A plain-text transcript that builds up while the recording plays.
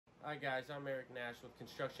Hi guys, I'm Eric Nash with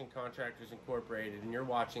Construction Contractors Incorporated, and you're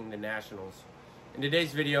watching The Nationals. In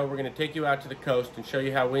today's video, we're going to take you out to the coast and show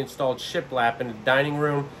you how we installed shiplap in the dining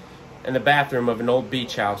room and the bathroom of an old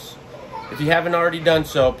beach house. If you haven't already done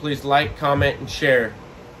so, please like, comment, and share.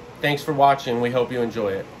 Thanks for watching. We hope you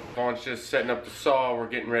enjoy it. Vaughn's just setting up the saw. We're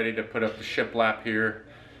getting ready to put up the shiplap here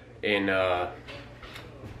in the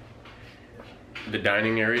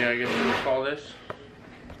dining area, I guess we would call this.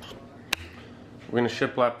 We're going to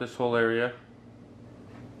shiplap this whole area.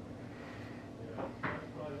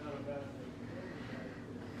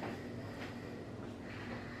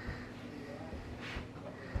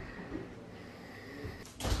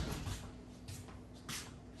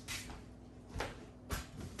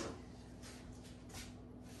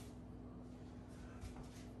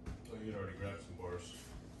 Oh, you'd already grabbed some bars.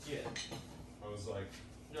 Yeah. I was like,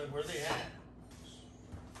 Where they at?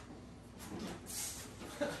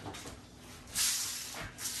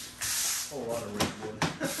 a lot of redwood.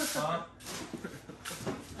 Huh?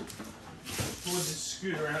 We'll just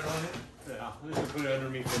scoot around on it. Yeah, I'm just gonna put it under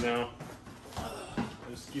me for now. I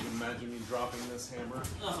just keep imagining me dropping this hammer.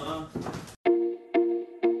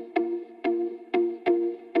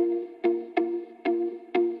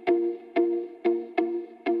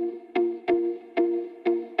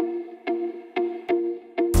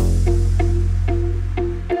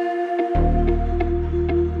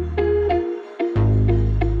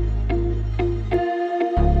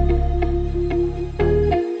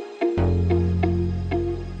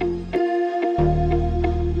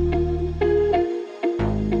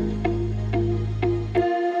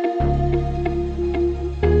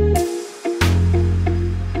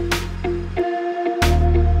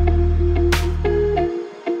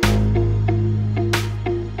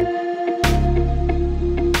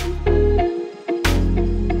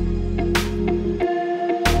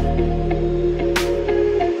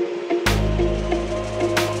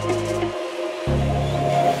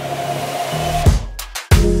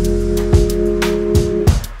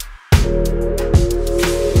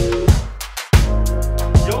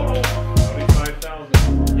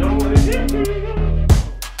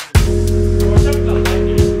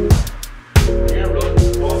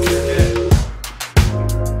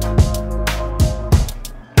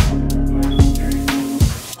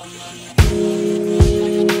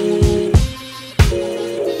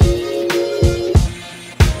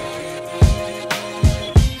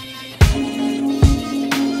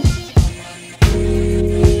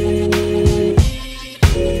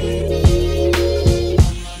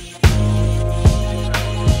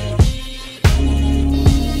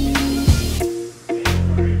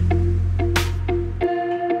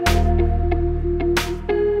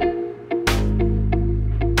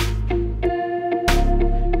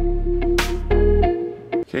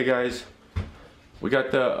 Okay guys, we got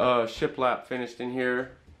the shiplap finished in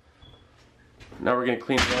here. Now we're going to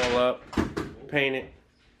clean it all up, paint it,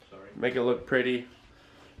 make it look pretty,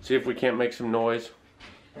 see if we can't make some noise,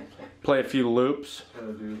 play a few loops.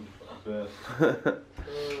 Gotta do the best.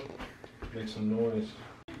 Make some noise.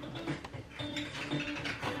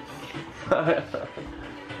 I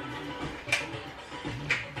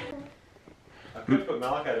could put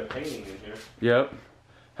malachite painting in here. Yep.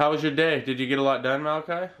 How was your day? Did you get a lot done,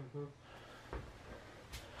 Malachi?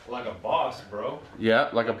 Like a boss, bro. Yeah,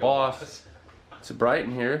 like a boss. It's bright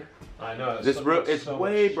in here. I know. It's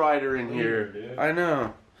way brighter in here. Dude. I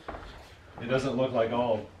know. It doesn't look like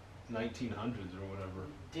all 1900s or whatever.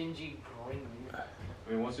 Dingy green. I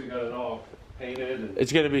mean, once we got it all painted and...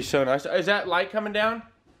 It's gonna be so nice. Is that light coming down?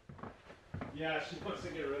 Yeah, she wants to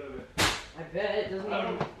get rid of it. I bet it doesn't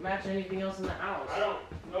even match anything else in the house. I don't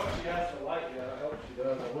know if she has the light yet. I hope she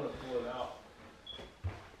does. I want to pull it out.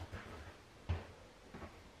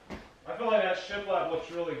 I feel like that shiplap looks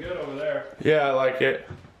really good over there. Yeah, I like it.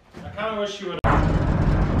 I kind of wish you would.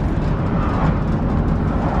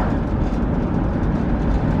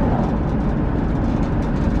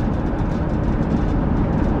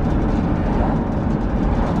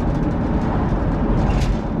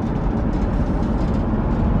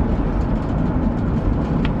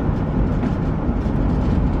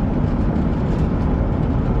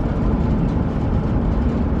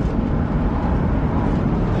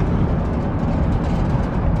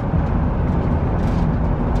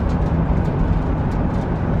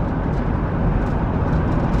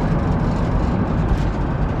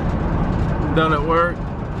 Done at work,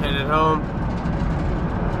 headed home.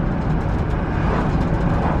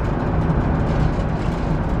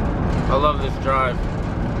 I love this drive.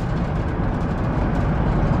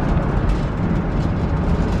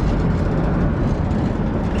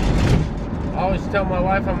 I always tell my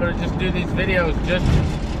wife I'm gonna just do these videos just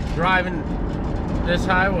driving this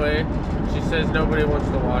highway. She says nobody wants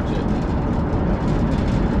to watch it.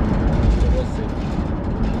 So we'll see.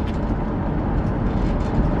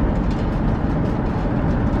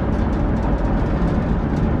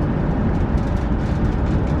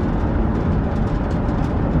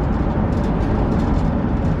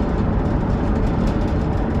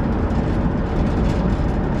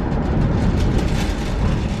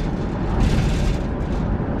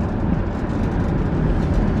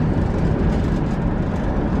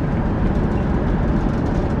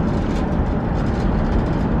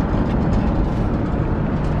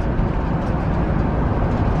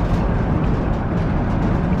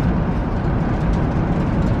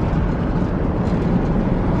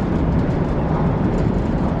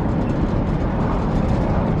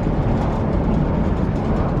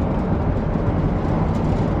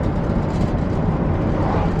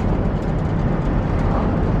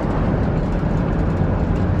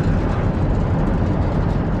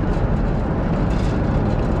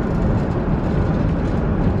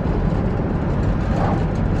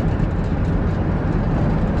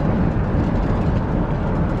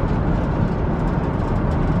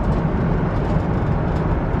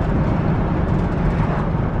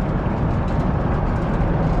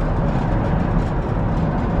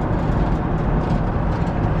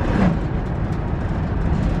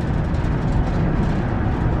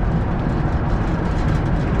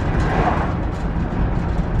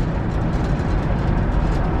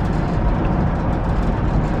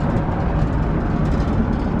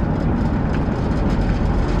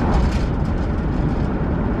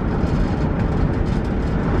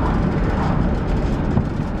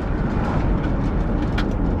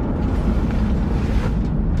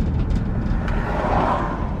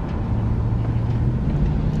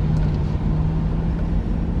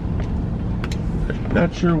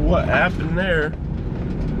 Not sure what happened there,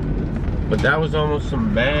 but that was almost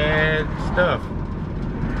some bad stuff.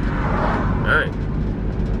 Alright.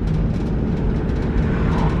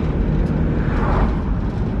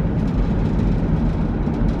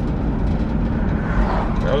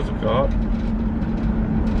 That was a cop.